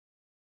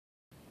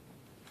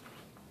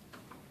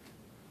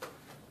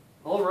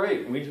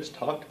Alright, we just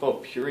talked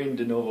about purine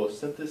de novo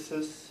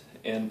synthesis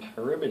and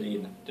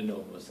pyrimidine de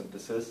novo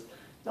synthesis.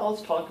 Now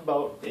let's talk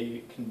about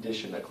a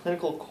condition, a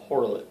clinical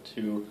correlate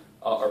to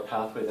our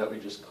pathway that we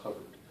just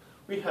covered.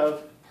 We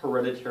have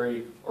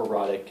hereditary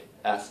erotic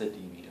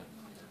acidemia.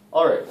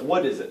 Alright,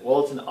 what is it?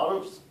 Well, it's an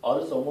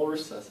autosomal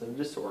recessive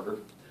disorder.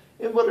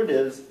 And what it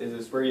is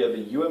it's where you have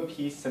a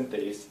UMP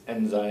synthase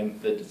enzyme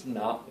that does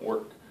not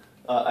work.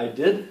 I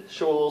did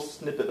show a little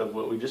snippet of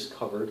what we just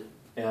covered,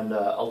 and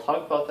I'll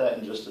talk about that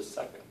in just a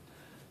second.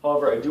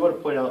 However, I do want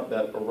to point out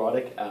that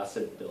erotic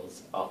acid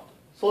builds up.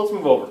 So let's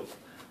move over.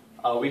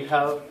 We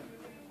have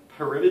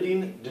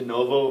pyrimidine de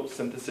novo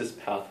synthesis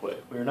pathway.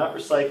 We are not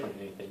recycling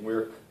anything.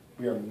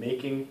 We are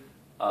making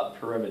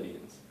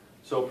pyrimidines.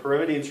 So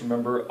pyrimidines,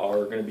 remember,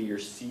 are going to be your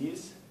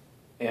C's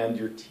and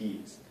your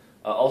T's.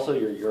 Also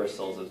your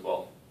uracils as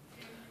well.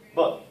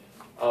 But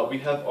we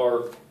have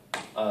our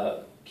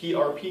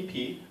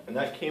PRPP, and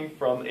that came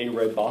from a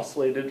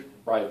ribosylated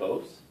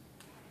ribose.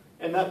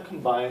 And that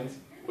combines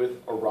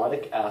with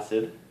erotic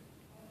acid,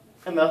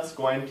 and that's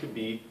going to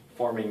be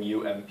forming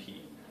UMP.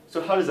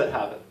 So how does that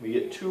happen? We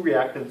get two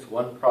reactants,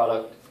 one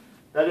product.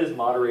 That is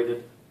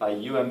moderated by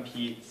UMP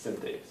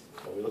synthase.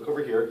 So we look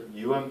over here,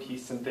 UMP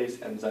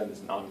synthase enzyme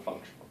is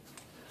non-functional.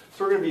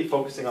 So we're going to be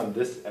focusing on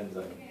this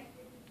enzyme.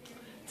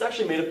 It's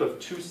actually made up of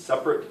two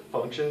separate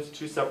functions,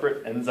 two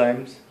separate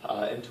enzymes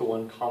into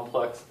one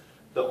complex.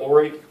 The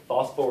orate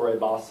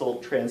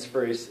phosphoribosyl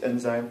transferase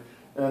enzyme,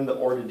 and then the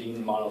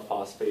ornidine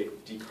monophosphate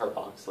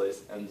decarboxylase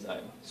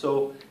enzyme.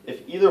 So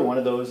if either one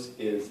of those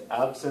is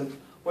absent,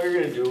 what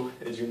you're going to do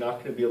is you're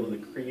not going to be able to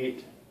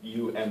create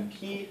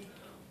UMP.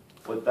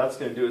 What that's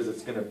going to do is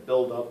it's going to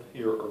build up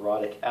your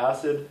erotic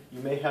acid. You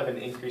may have an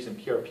increase in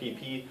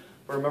PRPP,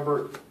 but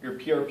remember your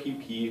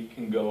PRPP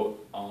can go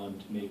on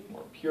to make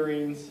more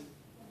purines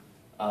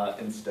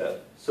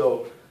instead.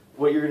 So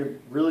what you're going to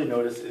really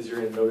notice is you're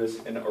going to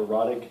notice an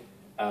erotic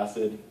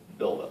acid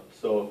buildup.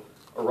 So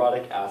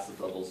erotic acid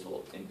levels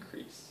will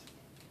increase.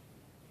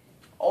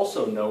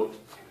 Also note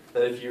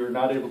that if you're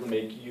not able to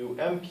make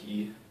UMP,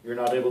 you're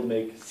not able to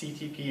make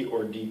CTP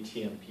or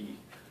DTMP,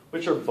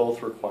 which are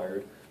both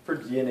required for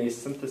DNA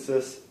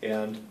synthesis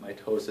and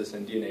mitosis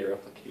and DNA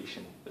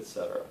replication,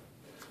 etc.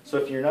 So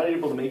if you're not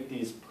able to make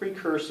these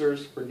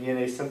precursors for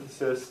DNA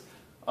synthesis,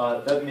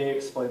 that may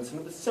explain some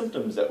of the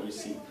symptoms that we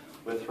see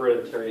with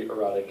hereditary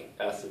erotic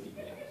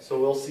acidemia. So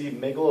we'll see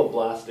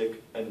megaloblastic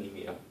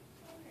anemia.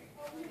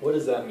 What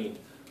does that mean?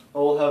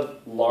 Well, we'll have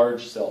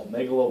large cell,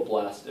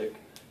 megaloblastic,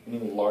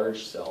 meaning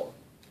large cell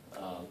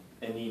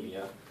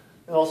anemia.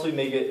 And also we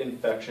may get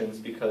infections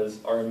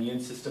because our immune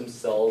system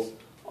cells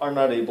are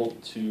not able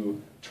to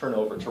turn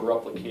over, to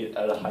replicate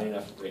at a high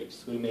enough rate.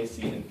 So we may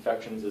see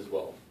infections as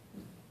well.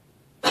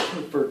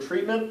 For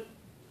treatment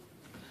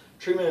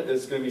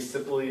is going to be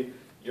simply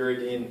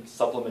uridine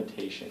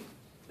supplementation.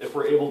 If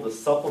we're able to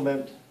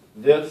supplement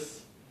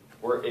this,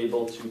 we're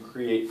able to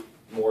create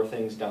more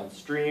things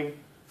downstream.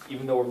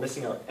 Even though we're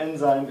missing our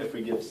enzyme, if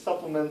we give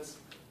supplements,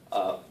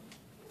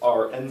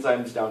 our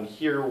enzymes down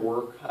here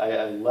work.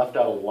 I left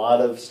out a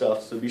lot of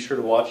stuff, so be sure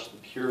to watch the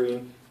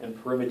purine and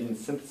pyrimidine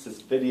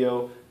synthesis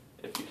video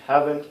if you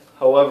haven't.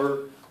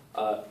 However,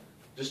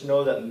 just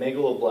know that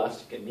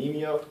megaloblastic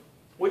anemia,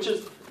 which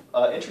is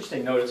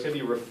interesting note, it's going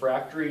to be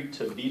refractory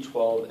to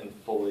B12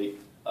 and folate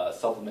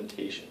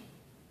supplementation.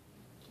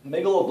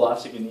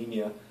 Megaloblastic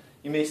anemia,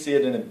 you may see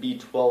it in a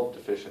B12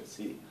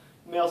 deficiency.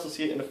 You may also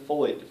see it in a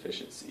folate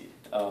deficiency.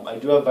 I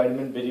do have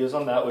vitamin videos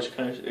on that which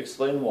kind of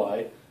explain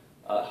why.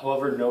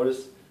 However,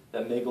 notice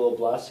that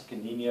megaloblastic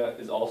anemia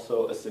is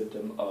also a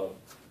symptom of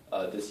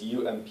this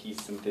UMP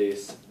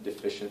synthase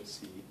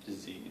deficiency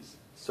disease.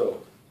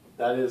 So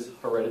that is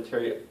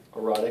hereditary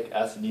erotic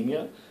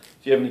acidemia.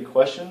 If you have any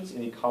questions,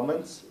 any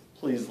comments,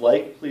 please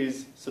like,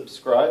 please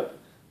subscribe,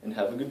 and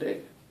have a good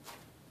day.